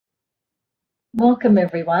Welcome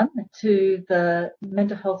everyone to the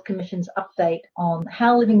Mental Health Commission's update on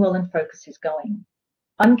how Living Well in Focus is going.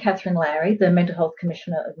 I'm Catherine Lowry, the Mental Health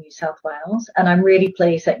Commissioner of New South Wales, and I'm really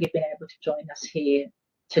pleased that you've been able to join us here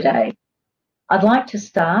today. I'd like to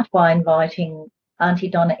start by inviting Auntie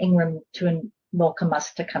Donna Ingram to welcome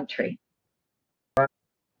us to country.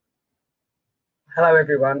 Hello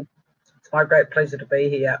everyone, it's my great pleasure to be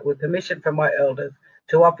here with permission from my elders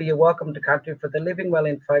to offer you welcome to country for the Living Well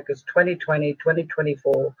in Focus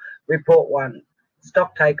 2020-2024 Report 1,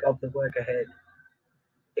 Stocktake of the Work Ahead.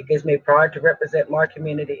 It gives me pride to represent my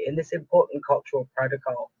community in this important cultural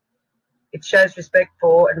protocol. It shows respect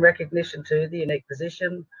for and recognition to the unique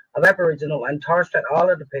position of Aboriginal and Torres Strait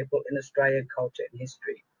Islander people in Australian culture and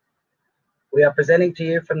history. We are presenting to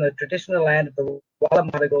you from the traditional land of the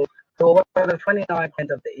Wallamadigal, who are one of the 29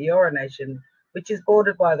 clans of the Eora Nation, which is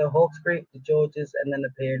bordered by the Hawkesbury, the Georges and the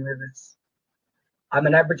Nepean rivers. I'm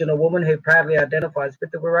an Aboriginal woman who proudly identifies with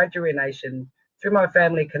the Wiradjuri Nation through my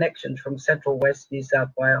family connections from Central West New South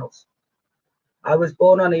Wales. I was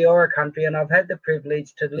born on Eora country and I've had the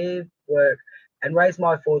privilege to live, work and raise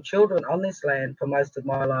my 4 children on this land for most of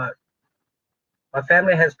my life. My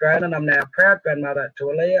family has grown and I'm now a proud grandmother to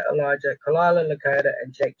Aaliyah, Elijah, Kalila, Lakota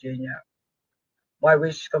and Jake Jr. My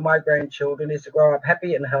wish for my grandchildren is to grow up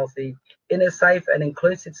happy and healthy in a safe and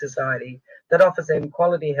inclusive society that offers them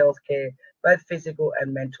quality health care, both physical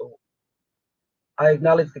and mental. I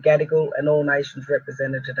acknowledge the Gadigal and all nations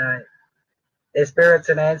represented today. Their spirits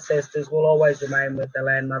and ancestors will always remain with the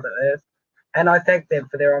land Mother Earth, and I thank them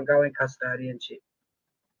for their ongoing custodianship.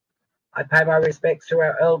 I pay my respects to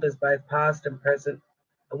our elders, both past and present,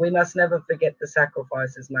 and we must never forget the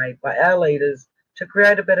sacrifices made by our leaders to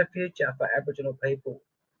create a better future for Aboriginal people.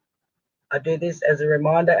 I do this as a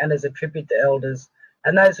reminder and as a tribute to elders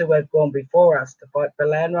and those who have gone before us to fight for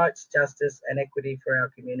land rights, justice and equity for our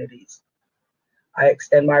communities. I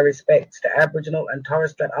extend my respects to Aboriginal and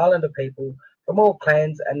Torres Strait Islander people from all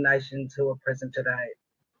clans and nations who are present today.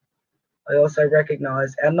 I also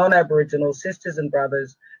recognise our non-Aboriginal sisters and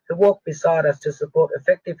brothers who walk beside us to support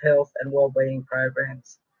effective health and wellbeing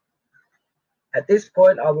programs. At this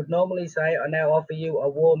point, I would normally say I now offer you a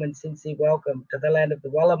warm and sincere welcome to the land of the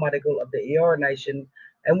Wallamadigal of the Eora Nation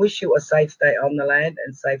and wish you a safe stay on the land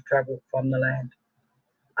and safe travel from the land.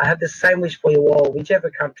 I have the same wish for you all, whichever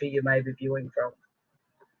country you may be viewing from.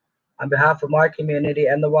 On behalf of my community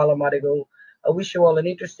and the Wallamadigal, I wish you all an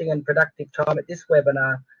interesting and productive time at this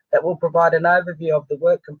webinar that will provide an overview of the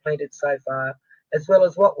work completed so far, as well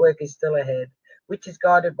as what work is still ahead, which is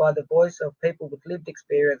guided by the voice of people with lived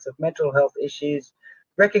experience of mental health issues,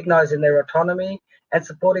 recognising their autonomy and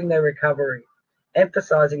supporting their recovery,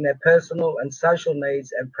 emphasising their personal and social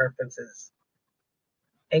needs and preferences.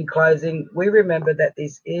 In closing, we remember that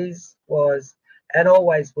this is, was and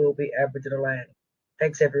always will be Aboriginal land.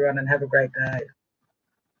 Thanks everyone and have a great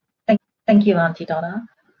day. Thank you, Auntie Donna.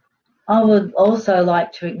 I would also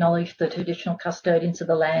like to acknowledge the traditional custodians of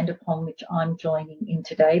the land upon which I'm joining in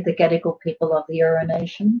today, the Gadigal people of the Eora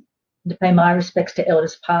Nation, and to pay my respects to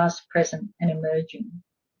elders past, present and emerging,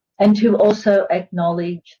 and to also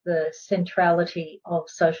acknowledge the centrality of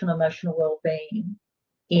social and emotional wellbeing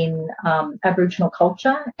in Aboriginal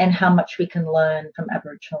culture and how much we can learn from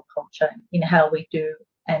Aboriginal culture in how we do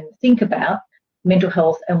and think about mental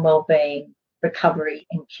health and wellbeing, recovery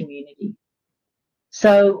and community.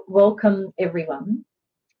 So welcome everyone.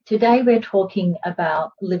 Today we're talking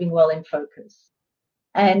about Living Well in Focus.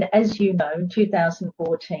 And as you know, in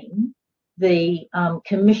 2014, the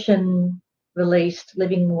Commission released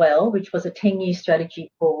Living Well, which was a 10-year strategy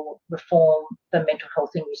for reform for mental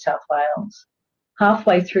health in New South Wales.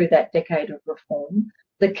 Halfway through that decade of reform,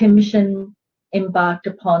 the Commission embarked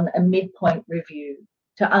upon a midpoint review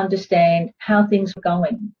to understand how things were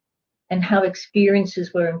going and how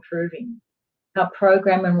experiences were improving, how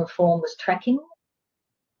program and reform was tracking,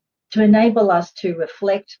 to enable us to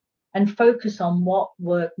reflect and focus on what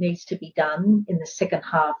work needs to be done in the second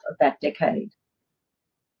half of that decade.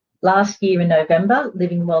 Last year in November,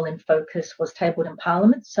 Living Well in Focus was tabled in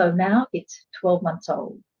Parliament, so now it's 12 months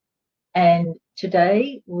old. And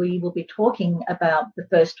today we will be talking about the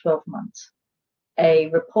first 12 months, a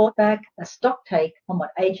report back, a stock take on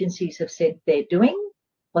what agencies have said they're doing,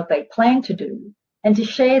 what they plan to do, and to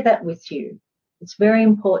share that with you. It's very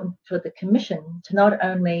important for the Commission to not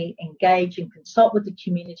only engage and consult with the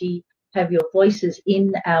community, have your voices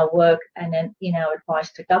in our work and in our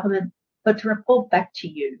advice to government, but to report back to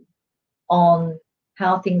you on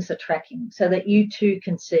how things are tracking so that you too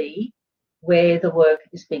can see where the work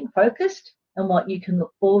is being focused and what you can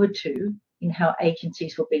look forward to in how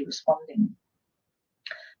agencies will be responding.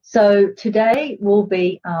 So today we'll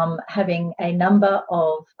be having a number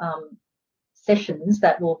of sessions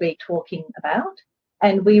that we'll be talking about,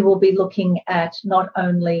 and we will be looking at not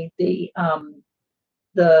only the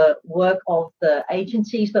work of the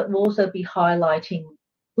agencies, but we'll also be highlighting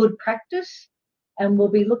good practice, and we'll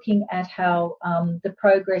be looking at how the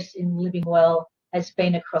progress in living well has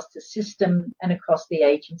been across the system and across the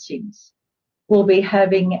agencies. We'll be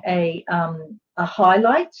having a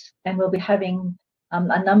highlight, and we'll be having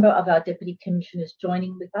a number of our deputy commissioners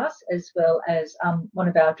joining with us, as well as one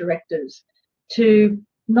of our directors, to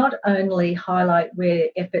not only highlight where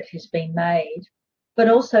effort has been made, but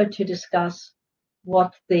also to discuss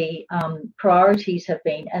what the priorities have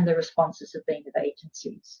been and the responses have been of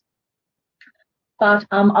agencies. But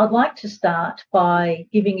I'd like to start by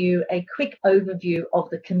giving you a quick overview of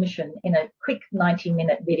the Commission in a quick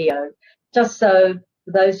 90-minute video, just so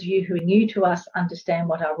for those of you who are new to us understand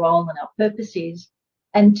what our role and our purpose is.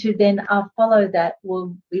 And to then follow that,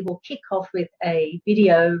 we will kick off with a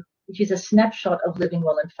video, which is a snapshot of Living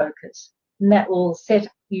Well in Focus. And that will set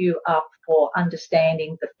you up for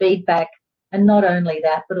understanding the feedback, and not only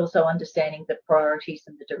that, but also understanding the priorities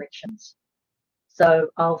and the directions. So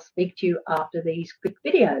I'll speak to you after these quick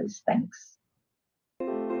videos. Thanks.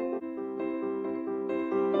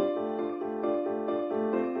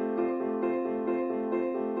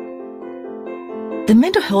 The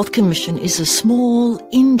Mental Health Commission is a small,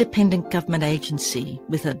 independent government agency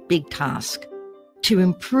with a big task: to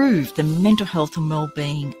improve the mental health and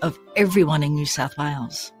wellbeing of everyone in New South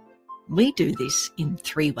Wales. We do this in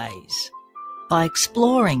 3 ways: by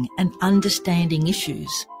exploring and understanding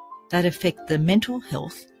issues that affect the mental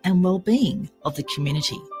health and wellbeing of the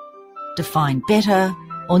community, to find better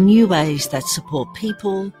or new ways that support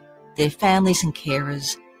people, their families and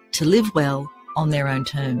carers to live well on their own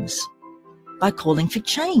terms, by calling for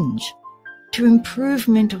change to improve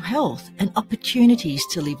mental health and opportunities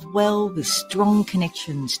to live well with strong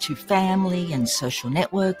connections to family and social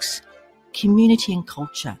networks, community and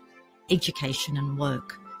culture, education and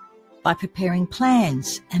work, by preparing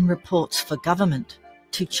plans and reports for government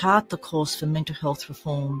to chart the course for mental health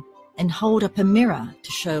reform and hold up a mirror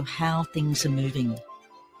to show how things are moving.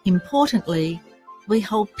 Importantly, we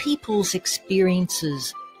hold people's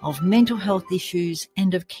experiences of mental health issues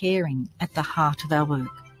and of caring at the heart of our work.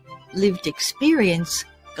 Lived experience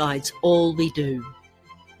guides all we do.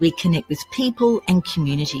 We connect with people and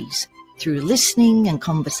communities through listening and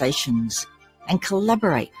conversations, and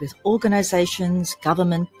collaborate with organisations,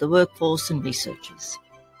 government, the workforce and researchers.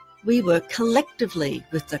 We work collectively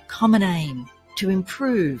with the common aim to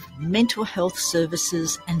improve mental health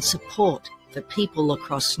services and support for people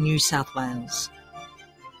across New South Wales.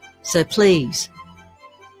 So please,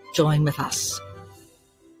 join with us.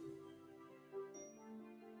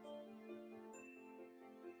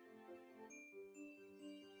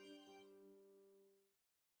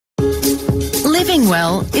 Living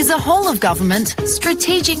Well is a whole-of-government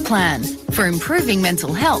strategic plan for improving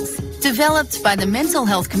mental health, developed by the Mental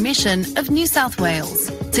Health Commission of New South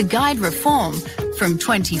Wales to guide reform from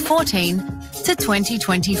 2014 to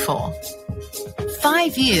 2024.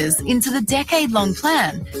 5 years into the decade-long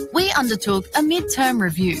plan, we undertook a mid-term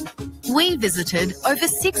review. We visited over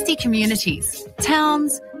 60 communities,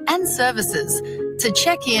 towns and services to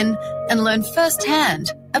check in and learn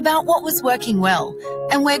firsthand about what was working well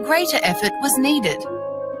and where greater effort was needed.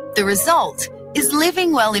 The result is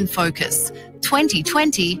Living Well in Focus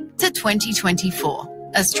 2020 to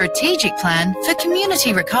 2024, a strategic plan for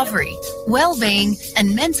community recovery, wellbeing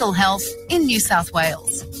and mental health in New South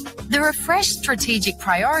Wales. The refreshed strategic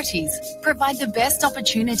priorities provide the best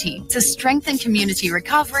opportunity to strengthen community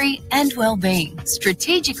recovery and wellbeing,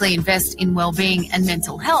 strategically invest in wellbeing and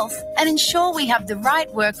mental health, and ensure we have the right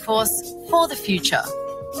workforce for the future.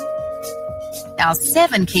 Our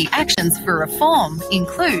 7 key actions for reform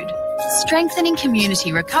include strengthening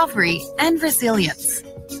community recovery and resilience,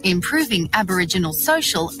 improving Aboriginal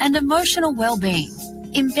social and emotional wellbeing,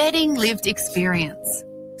 embedding lived experience,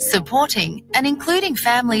 supporting and including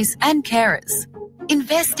families and carers,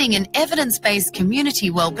 investing in evidence-based community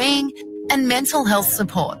wellbeing and mental health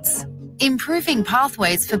supports, improving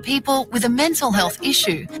pathways for people with a mental health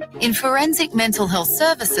issue in forensic mental health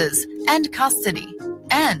services and custody,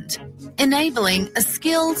 and enabling a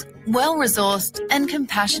skilled, well-resourced and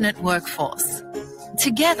compassionate workforce.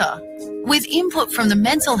 Together, with input from the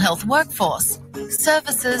mental health workforce,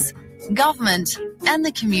 services, government and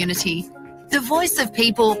the community, the voice of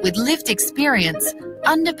people with lived experience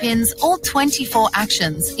underpins all 24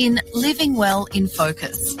 actions in Living Well in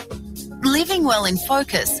Focus. Living Well in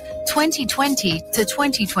Focus 2020 to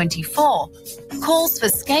 2024 calls for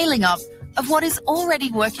scaling up of what is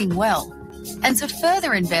already working well and to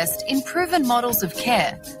further invest in proven models of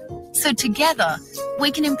care, so together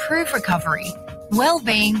we can improve recovery,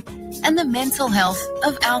 well-being and the mental health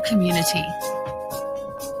of our community.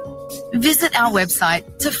 Visit our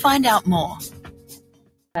website to find out more.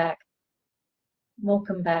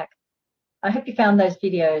 Welcome back. I hope you found those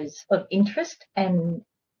videos of interest, and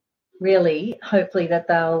really, hopefully that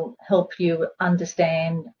they'll help you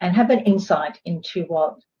understand and have an insight into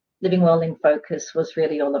what Living Well in Focus was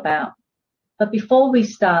really all about. But before we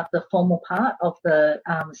start the formal part of the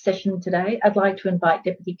session today, I'd like to invite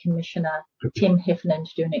Deputy Commissioner Tim Heffernan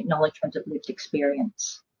to do an acknowledgement of lived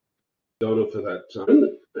experience. Donna for that,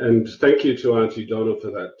 and thank you to Auntie Donna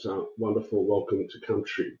for that wonderful welcome to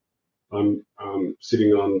country. I'm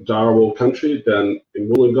sitting on Dharawal country down in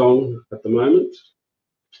Wollongong at the moment,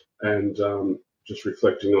 and just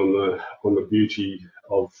reflecting on the beauty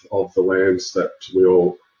of the lands that we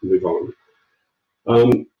all live on.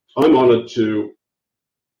 I'm honoured to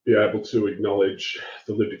be able to acknowledge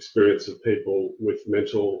the lived experience of people with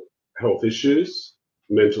mental health issues,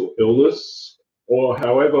 mental illness, or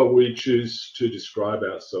however we choose to describe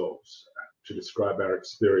ourselves, to describe our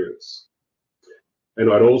experience.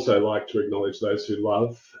 And I'd also like to acknowledge those who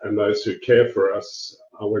love and those who care for us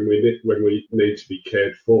when we need to be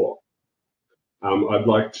cared for. I'd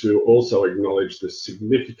like to also acknowledge the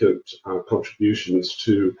significant contributions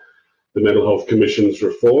to the Mental Health Commission's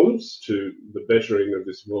reforms to the bettering of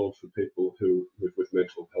this world for people who live with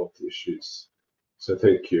mental health issues. So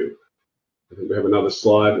thank you. I think we have another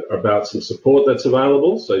slide about some support that's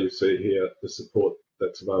available. So you see here the support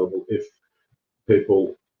that's available if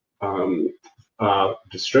people are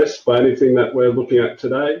distressed by anything that we're looking at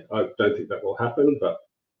today. I don't think that will happen, but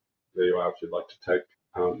there you are if you'd like to take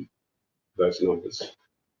those numbers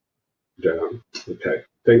down. Okay,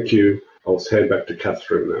 thank you. I'll hand back to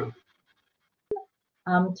Catherine now.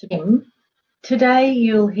 To Tim. Today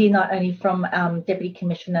you'll hear not only from Deputy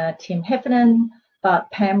Commissioner Tim Heffernan,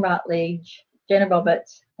 but Pam Rutledge, Jenna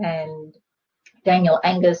Roberts and Daniel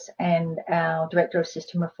Angus, and our Director of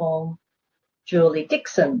System Reform, Julie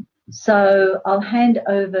Dixon. So I'll hand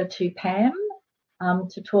over to Pam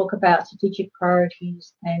to talk about strategic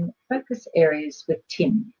priorities and focus areas with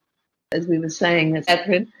Tim. As we were saying,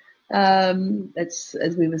 Catherine, that's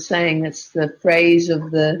the phrase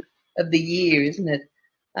of the year, isn't it?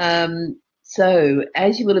 So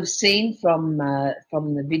as you will have seen from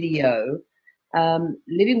the video,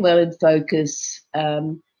 Living Well in Focus,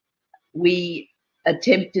 we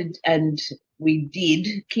attempted and we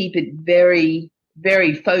did keep it very,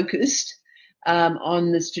 very focused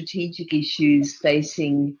on the strategic issues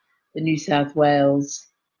facing the New South Wales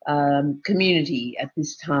community at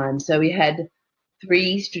this time. So we had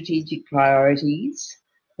 3 strategic priorities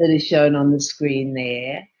that are shown on the screen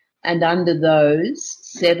there, and under those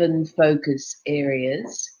 7 focus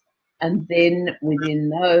areas, and then within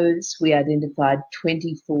those we identified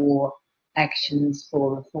 24 actions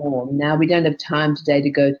for reform. Now we don't have time today to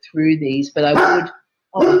go through these, but I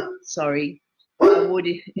would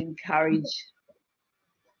encourage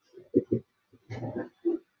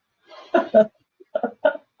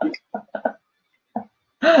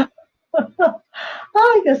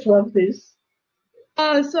I just love this.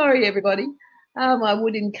 Oh, sorry, everybody. I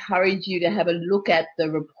would encourage you to have a look at the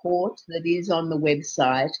report that is on the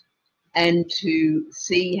website and to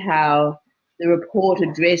see how the report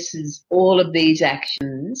addresses all of these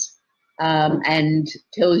actions and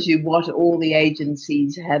tells you what all the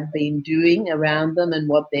agencies have been doing around them and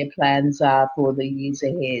what their plans are for the years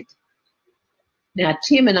ahead. Now,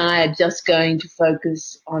 Tim and I are just going to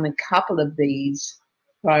focus on a couple of these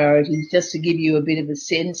priorities just to give you a bit of a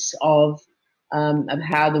sense of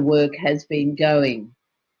how the work has been going.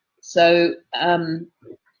 So,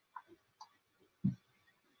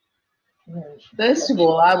 first of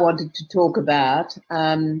all, I wanted to talk about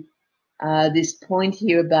this point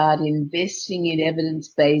here about investing in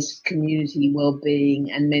evidence-based community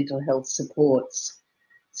wellbeing and mental health supports.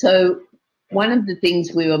 So one of the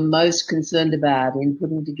things we were most concerned about in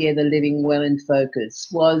putting together Living Well in Focus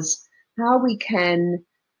was how we can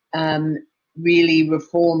really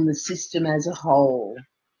reform the system as a whole.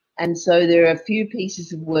 And so there are a few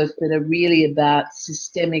pieces of work that are really about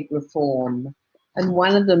systemic reform. And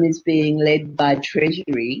one of them is being led by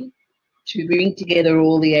Treasury to bring together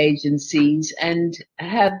all the agencies and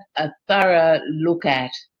have a thorough look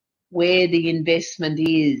at where the investment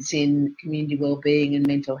is in community wellbeing and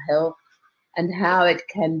mental health and how it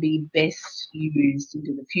can be best used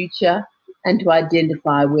into the future, and to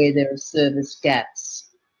identify where there are service gaps.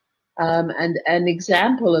 And an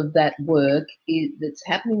example of that work that's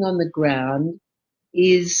happening on the ground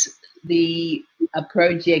is a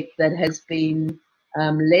project that has been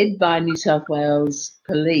led by New South Wales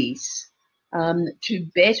Police to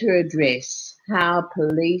better address how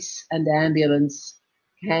police and ambulance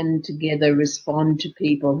can together respond to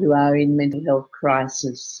people who are in mental health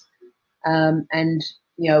crisis. And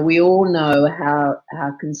you know, we all know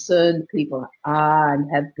how concerned people are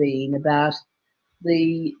and have been about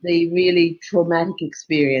the really traumatic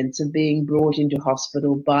experience of being brought into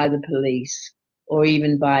hospital by the police or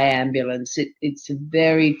even by ambulance. It's a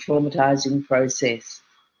very traumatizing process.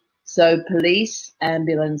 So police,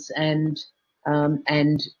 ambulance, and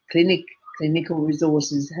clinical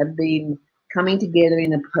resources have been coming together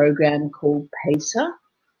in a program called PACER,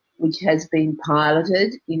 which has been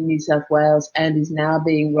piloted in New South Wales and is now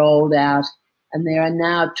being rolled out. And there are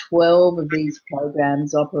now 12 of these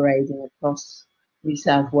programs operating across New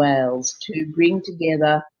South Wales to bring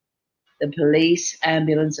together the police,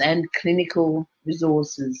 ambulance, and clinical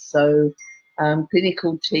resources. So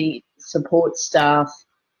clinical team support staff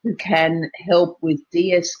who can help with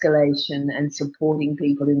de-escalation and supporting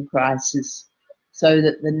people in crisis, so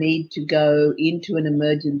that the need to go into an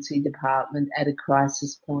emergency department at a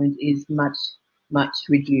crisis point is much, much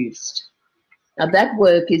reduced. Now, that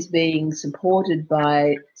work is being supported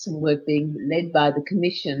by some work being led by the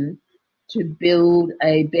Commission to build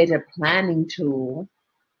a better planning tool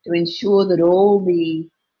to ensure that all the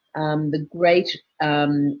great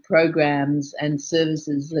programs and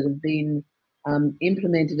services that have been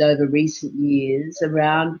implemented over recent years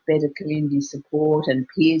around better community support and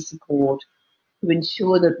peer support, to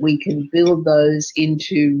ensure that we can build those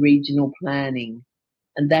into regional planning.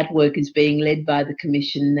 And that work is being led by the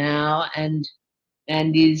Commission now and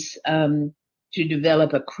is to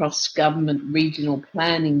develop a cross-government regional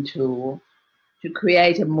planning tool to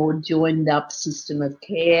create a more joined-up system of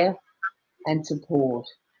care and support,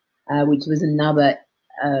 which was another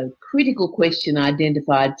critical question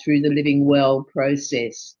identified through the Living Well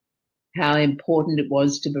process, how important it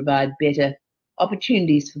was to provide better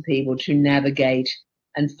opportunities for people to navigate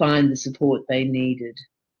and find the support they needed.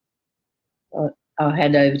 I'll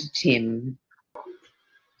hand over to Tim.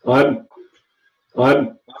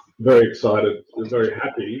 I'm very excited and very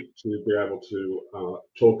happy to be able to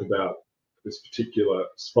talk about this particular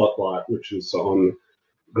spotlight, which is on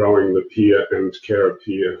growing the peer and carer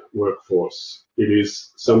peer workforce. It is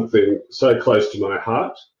something so close to my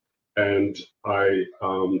heart, and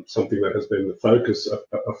something that has been a focus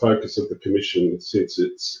of the Commission since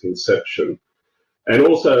its inception. And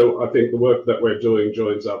also, I think the work that we're doing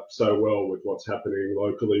joins up so well with what's happening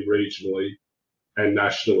locally, regionally, and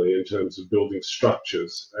nationally in terms of building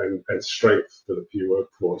structures and strength for the peer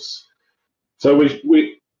workforce. So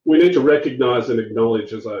we need to recognise and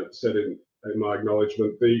acknowledge, as I said in my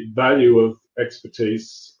acknowledgement, the value of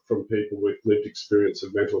expertise from people with lived experience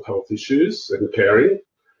of mental health issues and caring.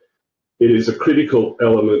 It is a critical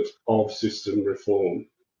element of system reform.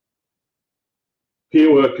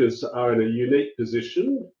 Peer workers are in a unique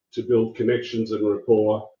position to build connections and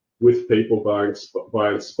rapport with people by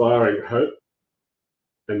inspiring hope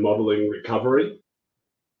and modelling recovery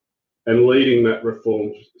and leading that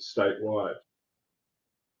reform statewide.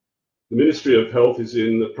 The Ministry of Health is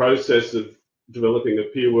in the process of developing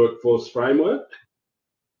a peer workforce framework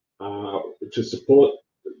to support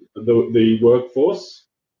the workforce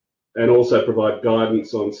and also provide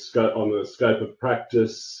guidance on the scope of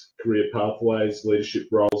practice, career pathways, leadership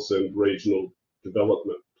roles and regional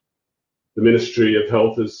development. The Ministry of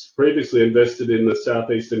Health has previously invested in the South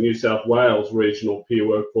Eastern New South Wales regional peer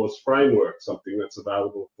workforce framework, something that's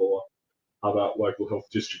available for other local health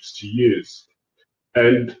districts to use.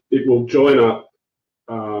 And it will join up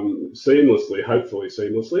seamlessly, hopefully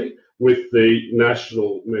seamlessly, with the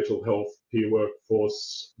National Mental Health Peer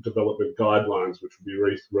Workforce Development Guidelines, which will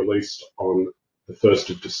be released on the 1st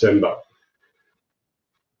of December.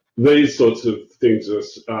 These sorts of things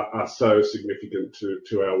are so significant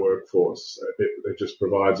to our workforce. It just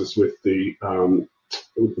provides us with the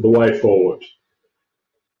way forward.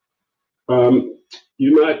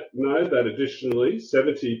 You might know that additionally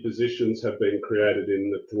 70 positions have been created in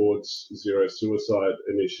the Towards Zero Suicide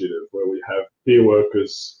initiative, where we have peer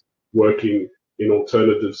workers working in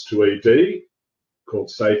alternatives to ED called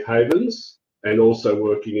safe havens, and also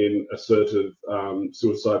working in assertive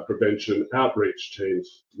suicide prevention outreach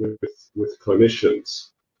teams with clinicians.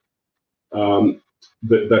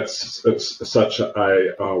 That's such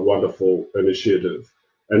a wonderful initiative.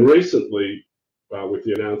 And recently, with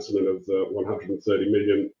the announcement of the 130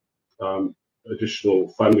 million additional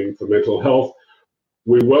funding for mental health,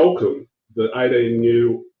 we welcome the 18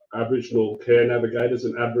 new Aboriginal care navigators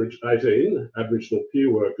and 18 Aboriginal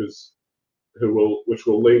peer workers which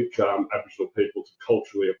will link Aboriginal people to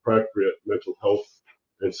culturally appropriate mental health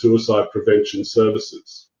and suicide prevention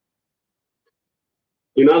services.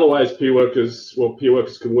 In other ways, peer workers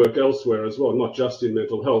can work elsewhere as well, not just in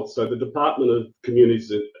mental health. So the Department of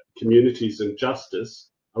Communities and Justice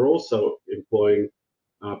are also employing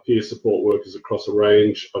peer support workers across a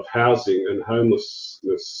range of housing and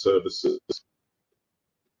homelessness services.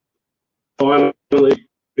 Finally,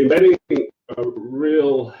 embedding a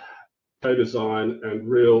real co-design and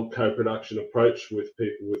real co-production approach with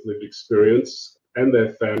people with lived experience and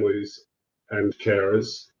their families and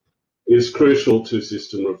carers is crucial to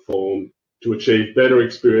system reform to achieve better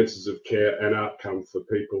experiences of care and outcome for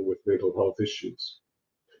people with mental health issues.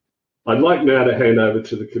 I'd like now to hand over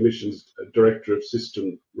to the Commission's Director of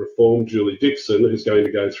System Reform, Julie Dixon, who's going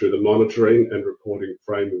to go through the monitoring and reporting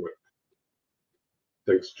framework.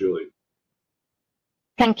 Thanks, Julie.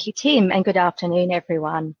 Thank you, Tim, and good afternoon,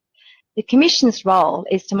 everyone. The Commission's role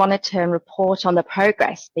is to monitor and report on the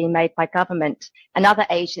progress being made by government and other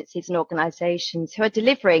agencies and organisations who are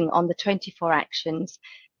delivering on the 24 actions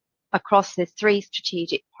across the 3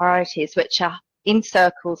 strategic priorities which are in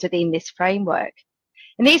circles within this framework.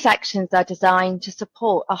 And these actions are designed to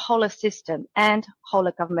support a whole of system and whole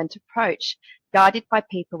of government approach guided by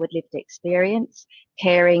people with lived experience,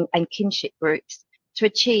 caring and kinship groups to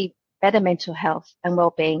achieve better mental health and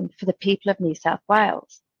wellbeing for the people of New South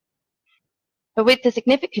Wales. But with the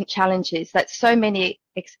significant challenges that so many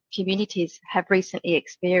communities have recently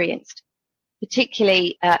experienced,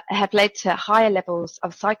 particularly have led to higher levels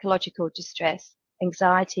of psychological distress,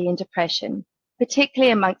 anxiety and depression,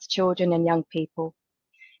 particularly amongst children and young people.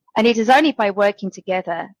 And it is only by working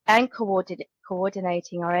together and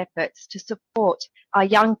coordinating our efforts to support our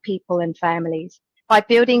young people and families, by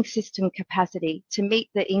building system capacity to meet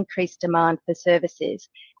the increased demand for services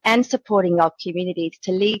and supporting our communities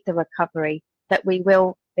to lead the recovery, that we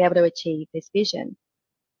will be able to achieve this vision.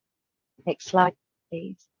 Next slide,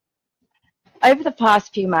 please. Over the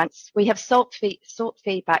past few months, we have sought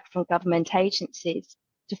feedback from government agencies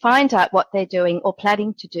to find out what they're doing or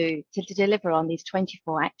planning to do to deliver on these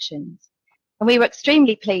 24 actions. And we were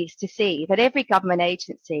extremely pleased to see that every government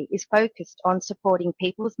agency is focused on supporting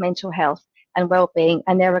people's mental health and wellbeing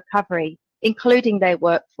and their recovery, including their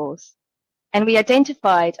workforce. And we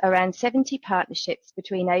identified around 70 partnerships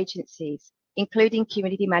between agencies, including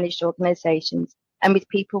community managed organisations and with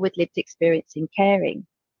people with lived experience in caring.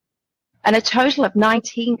 And a total of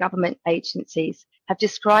 19 government agencies have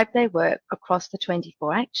described their work across the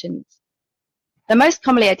 24 actions. The most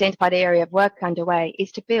commonly identified area of work underway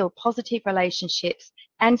is to build positive relationships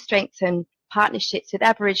and strengthen partnerships with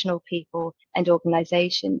Aboriginal people and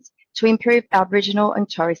organisations to improve Aboriginal and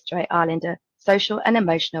Torres Strait Islander social and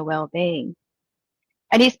emotional wellbeing.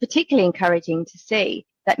 And it's particularly encouraging to see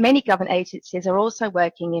that many government agencies are also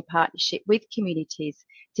working in partnership with communities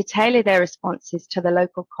to tailor their responses to the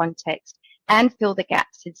local context and fill the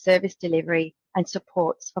gaps in service delivery and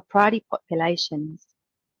supports for priority populations.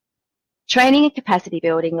 Training and capacity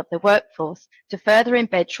building of the workforce to further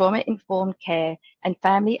embed trauma-informed care and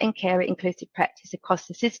family and carer inclusive practice across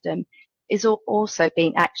the system is also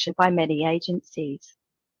being actioned by many agencies.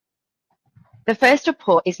 The first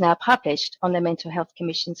report is now published on the Mental Health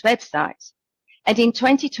Commission's website. And in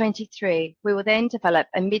 2023, we will then develop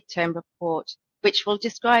a midterm report which will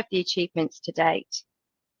describe the achievements to date.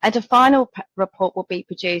 And a final report will be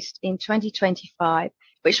produced in 2025,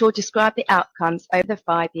 which will describe the outcomes over the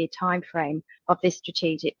 5-year timeframe of this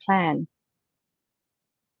strategic plan.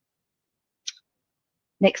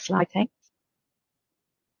 Next slide, thanks.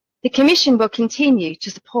 The Commission will continue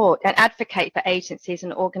to support and advocate for agencies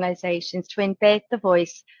and organisations to embed the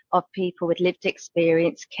voice of people with lived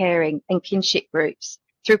experience, caring and kinship groups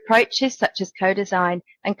through approaches such as co-design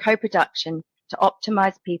and co-production to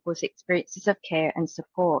optimise people's experiences of care and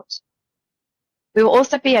support. We will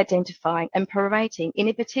also be identifying and promoting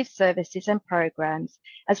innovative services and programs,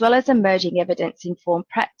 as well as emerging evidence-informed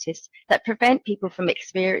practice that prevent people from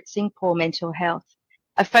experiencing poor mental health,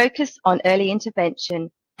 a focus on early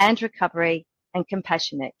intervention and recovery and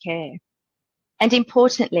compassionate care. And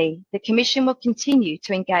importantly, the Commission will continue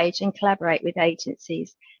to engage and collaborate with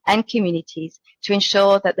agencies and communities to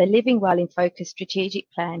ensure that the Living Well in Focus strategic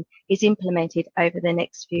plan is implemented over the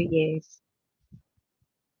next few years.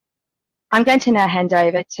 I'm going to now hand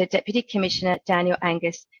over to Deputy Commissioner Daniel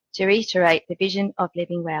Angus to reiterate the vision of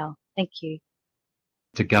Living Well. Thank you.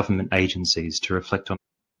 To government agencies to reflect on.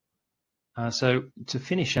 So to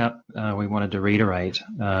finish up, we wanted to reiterate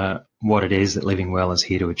what it is that Living Well is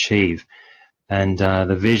here to achieve. And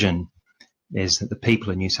the vision is that the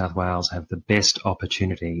people in New South Wales have the best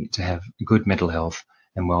opportunity to have good mental health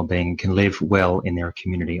and wellbeing and can live well in their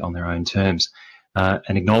community on their own terms.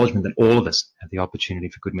 An acknowledgement that all of us have the opportunity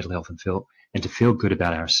for good mental health and to feel good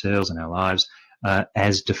about ourselves and our lives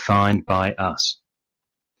as defined by us.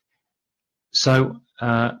 So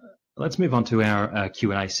let's move on to our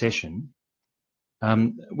Q&A session.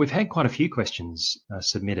 We've had quite a few questions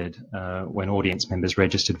submitted when audience members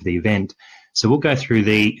registered for the event, so we'll go through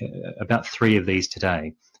about 3 of these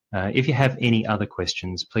today. If you have any other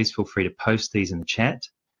questions, please feel free to post these in the chat.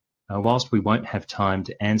 Whilst we won't have time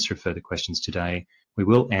to answer further questions today, we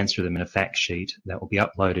will answer them in a fact sheet that will be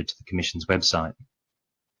uploaded to the Commission's website.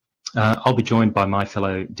 I'll be joined by my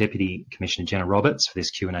fellow Deputy Commissioner Jenna Roberts for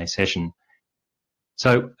this Q&A session.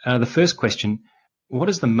 So the first question, what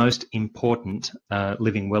is the most important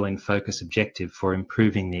Living Well in Focus objective for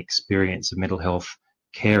improving the experience of mental health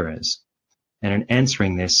carers? And in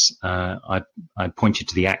answering this, I point you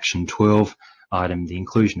to the Action 12 item, the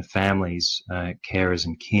inclusion of families, carers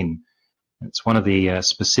and kin. It's one of the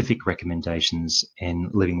specific recommendations in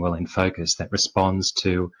Living Well in Focus that responds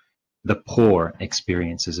to the poor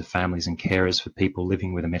experiences of families and carers for people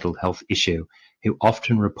living with a mental health issue who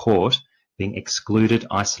often report being excluded,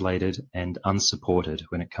 isolated and unsupported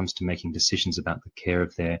when it comes to making decisions about the care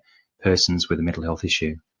of their persons with a mental health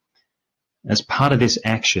issue. As part of this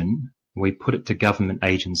action, we put it to government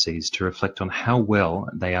agencies to reflect on how well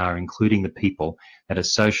they are including the people that are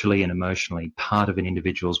socially and emotionally part of an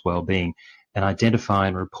individual's well-being and identify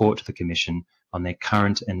and report to the Commission on their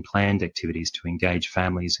current and planned activities to engage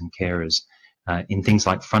families and carers in things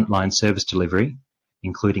like frontline service delivery,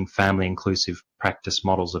 including family-inclusive practice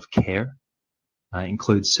models of care,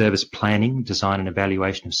 includes service planning, design and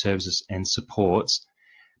evaluation of services and supports.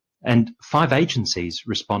 And 5 agencies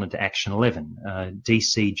responded to Action 11,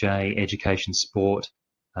 DCJ, Education, Sport,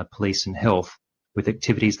 Police and Health, with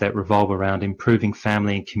activities that revolve around improving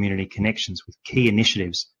family and community connections with key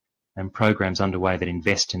initiatives and programs underway that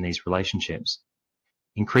invest in these relationships,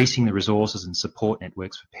 increasing the resources and support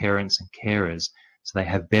networks for parents and carers so they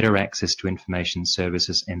have better access to information,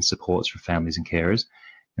 services and supports for families and carers,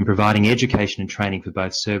 and providing education and training for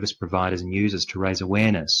both service providers and users to raise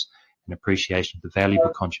awareness and appreciation of the valuable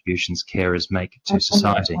contributions carers make to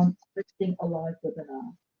society.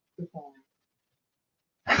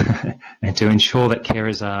 And to ensure that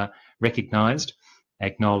carers are recognised,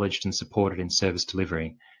 acknowledged and supported in service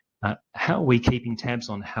delivery. How are we keeping tabs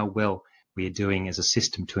on how well we are doing as a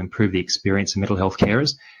system to improve the experience of mental health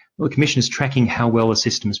carers? Well, the Commission is tracking how well the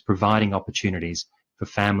system is providing opportunities for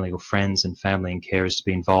family or friends and family and carers to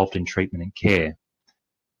be involved in treatment and care.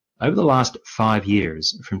 Over the last 5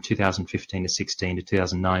 years, from 2015 to 16 to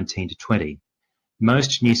 2019 to 20,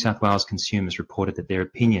 most New South Wales consumers reported that their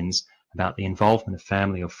opinions about the involvement of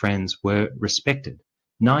family or friends were respected,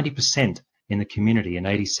 90% in the community and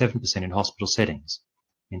 87% in hospital settings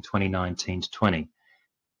in 2019 to 20.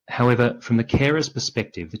 However, from the carers'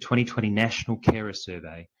 perspective, the 2020 National Carer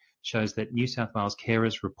Survey shows that New South Wales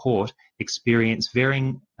carers report experience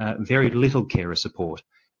very little carer support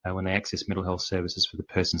when they access mental health services for the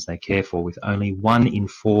persons they care for, with only 1 in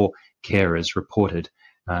 4 carers reported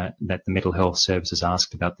that the mental health services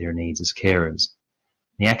asked about their needs as carers.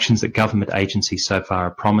 The actions that government agencies so far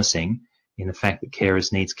are promising in the fact that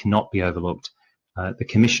carers' needs cannot be overlooked. The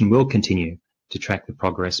Commission will continue to track the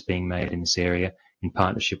progress being made in this area in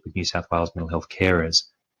partnership with New South Wales mental health carers.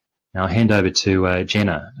 Now I'll hand over to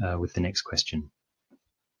Jenna with the next question.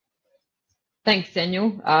 Thanks,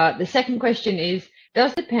 Daniel. The second question is,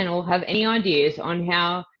 does the panel have any ideas on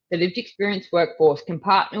how the lived experience workforce can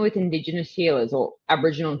partner with Indigenous healers or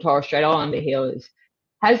Aboriginal and Torres Strait Islander healers?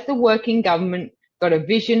 Has the working government got a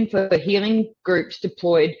vision for the healing groups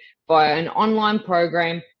deployed via an online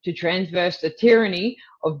program to transverse the tyranny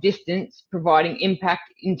of distance, providing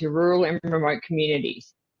impact into rural and remote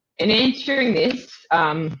communities? In answering this,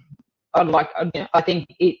 I think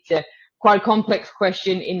it's quite a complex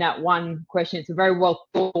question in that one question. It's a very well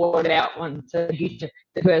thought out one, so thank you to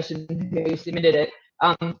the person who submitted it.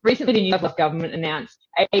 Recently, the New South Wales Government announced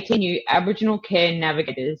 18 new Aboriginal care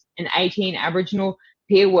navigators and 18 Aboriginal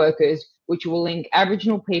peer workers, which will link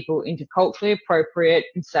Aboriginal people into culturally appropriate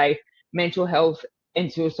and safe mental health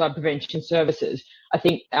and suicide prevention services. I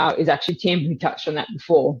think is actually Tim who touched on that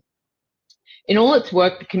before. In all its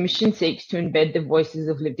work, the Commission seeks to embed the voices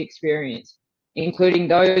of lived experience, including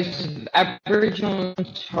those of Aboriginal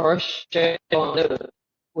and Torres Strait Islander,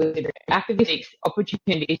 with actively seeks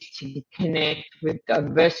opportunities to connect with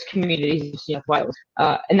diverse communities of New South Wales.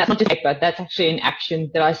 And that's not just paper, that's actually an action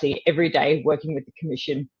that I see every day working with the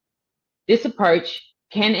Commission. This approach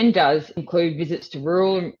can and does include visits to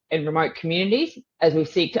rural and remote communities as we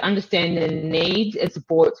seek to understand the needs and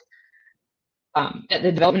supports at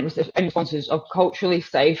the development and responses of culturally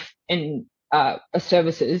safe and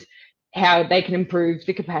services, how they can improve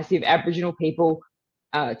the capacity of Aboriginal people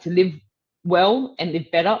to live well and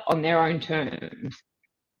live better on their own terms.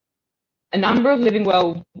 A number of Living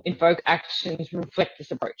Well in Focus actions reflect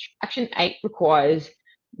this approach. Action 8 requires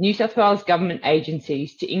New South Wales government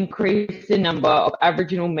agencies to increase the number of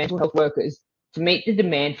Aboriginal mental health workers to meet the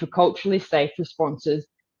demand for culturally safe responses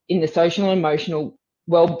in the social and emotional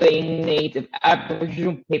wellbeing needs of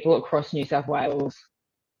Aboriginal people across New South Wales.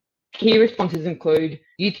 Key responses include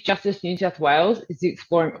Youth Justice New South Wales is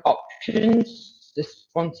exploring options to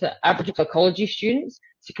sponsor Aboriginal psychology students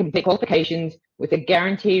to complete qualifications with a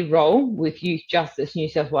guaranteed role with Youth Justice New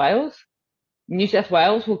South Wales. New South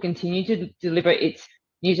Wales will continue to deliver its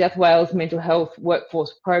New South Wales Mental Health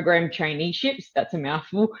Workforce Program traineeships, that's a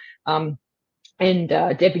mouthful, and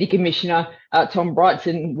Deputy Commissioner Tom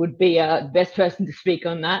Brightson would be the best person to speak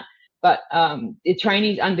on that. But the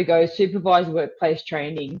trainees undergo supervised workplace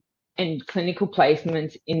training and clinical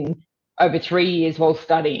placements in over 3 years while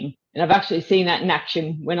studying. And I've actually seen that in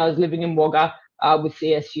action when I was living in Wagga with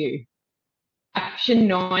CSU. Action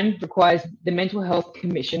 9 requires the Mental Health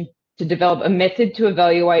Commission to develop a method to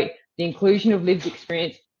evaluate the inclusion of lived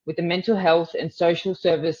experience with the mental health and social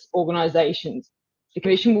service organisations. The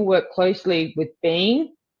Commission will work closely with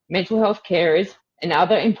Being, mental health carers and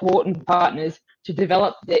other important partners to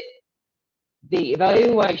develop the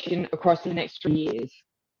evaluation across the next 3 years.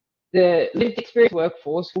 The lived experience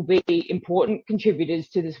workforce will be important contributors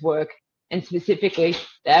to this work, and specifically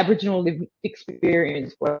the Aboriginal lived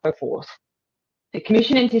experience workforce. The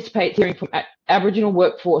Commission anticipates hearing from Aboriginal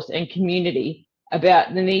workforce and community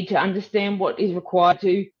about the need to understand what is required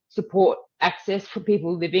to support access for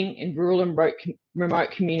people living in rural and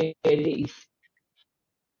remote communities.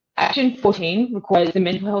 Action 14 requires the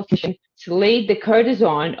Mental Health Commission to lead the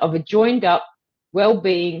co-design of a joined-up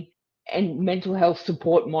wellbeing and mental health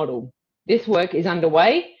support model. This work is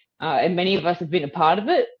underway, and many of us have been a part of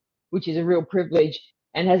it, which is a real privilege,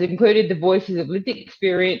 and has included the voices of lived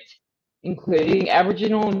experience, including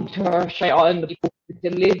Aboriginal and Torres Strait Islander people with the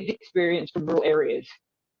lived experience from rural areas.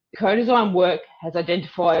 The co-design work has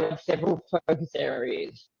identified several focus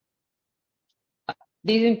areas.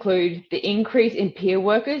 These include the increase in peer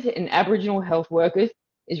workers and Aboriginal health workers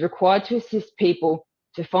is required to assist people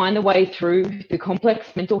to find a way through the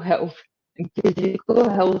complex mental health and physical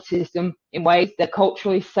health system in ways that are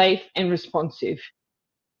culturally safe and responsive.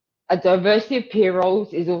 A diversity of peer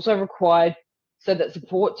roles is also required so that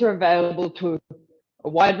supports are available to a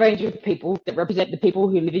wide range of people that represent the people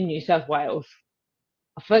who live in New South Wales.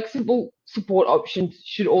 A flexible support options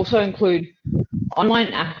should also include online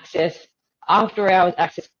access, after-hours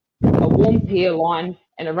access, a warm peer line,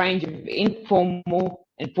 and a range of informal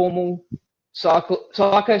and formal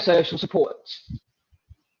psychosocial supports.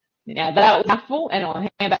 Now that was helpful, and I'll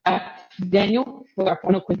hand back to Daniel for our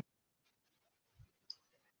final question.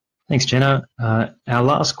 Thanks, Jenna. Our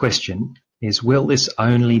last question is, will this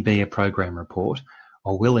only be a program report,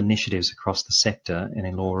 or will initiatives across the sector and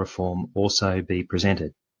in law reform also be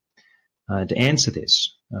presented? To answer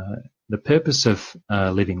this, the purpose of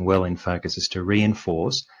Living Well in Focus is to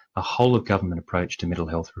reinforce a whole-of-government approach to mental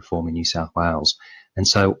health reform in New South Wales, and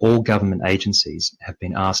so all government agencies have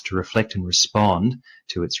been asked to reflect and respond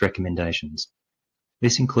to its recommendations.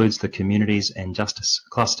 This includes the Communities and Justice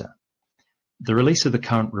Cluster. The release of the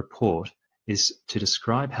current report is to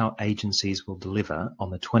describe how agencies will deliver on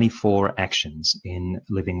the 24 actions in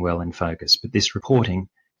Living Well in Focus, but this reporting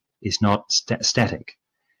is not static.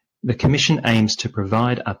 The Commission aims to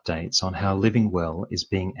provide updates on how Living Well is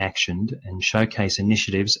being actioned and showcase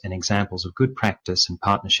initiatives and examples of good practice and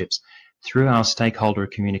partnerships through our stakeholder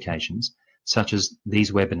communications, such as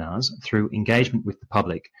these webinars, through engagement with the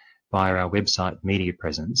public via our website media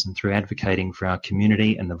presence, and through advocating for our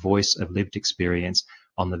community and the voice of lived experience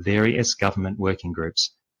on the various government working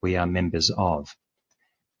groups we are members of.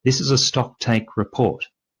 This is a stocktake report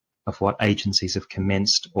of what agencies have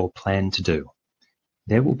commenced or plan to do.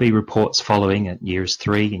 There will be reports following at years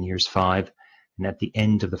 3 and years 5, and at the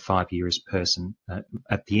end of the 5 years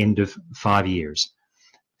at the end of 5 years.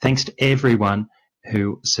 Thanks to everyone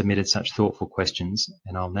who submitted such thoughtful questions,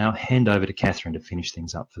 and I'll now hand over to Catherine to finish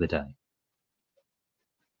things up for the day.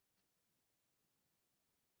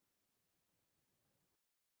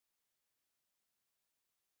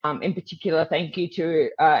 In particular, thank you to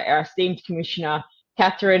our esteemed Commissioner,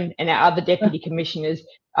 Catherine, and our other Deputy Commissioners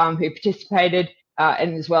who participated,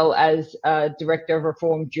 and as well as Director of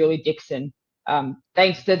Reform, Julie Dixon.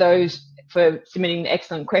 Thanks to those for submitting the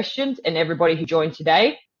excellent questions and everybody who joined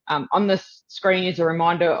today. On the screen is a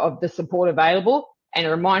reminder of the support available and a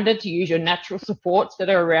reminder to use your natural supports that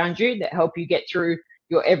are around you that help you get through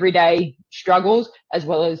your everyday struggles, as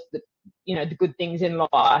well as the good things in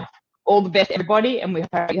life. All the best, everybody, and we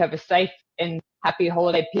hope you have a safe and happy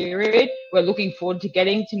holiday period. We're looking forward to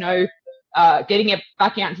getting to know, getting it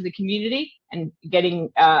back out into the community and getting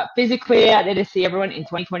physically out there to see everyone in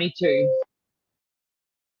 2022.